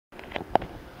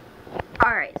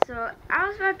Alright, so I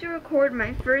was about to record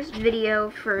my first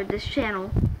video for this channel,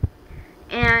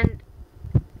 and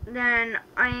then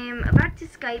I'm about to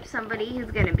Skype somebody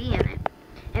who's going to be in it,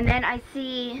 and then I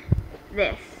see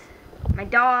this, my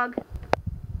dog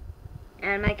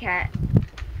and my cat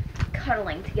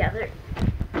cuddling together.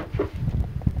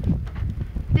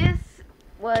 This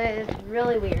was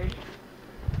really weird,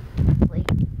 like,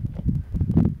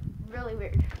 really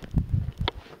weird.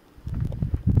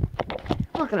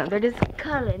 Look at them, they're just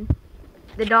cuddling.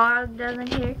 The dog doesn't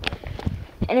care.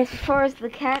 And as far as the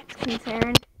cat's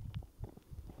concerned,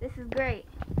 this is great.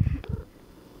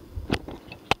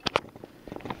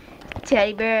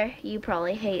 Teddy bear, you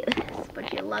probably hate this,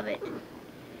 but you love it.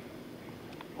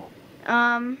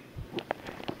 I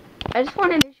just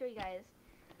wanted to show you guys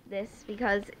this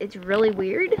because it's really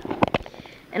weird.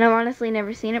 And I've honestly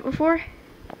never seen it before.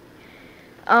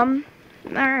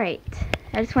 Alright.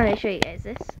 I just wanted to show you guys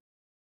this.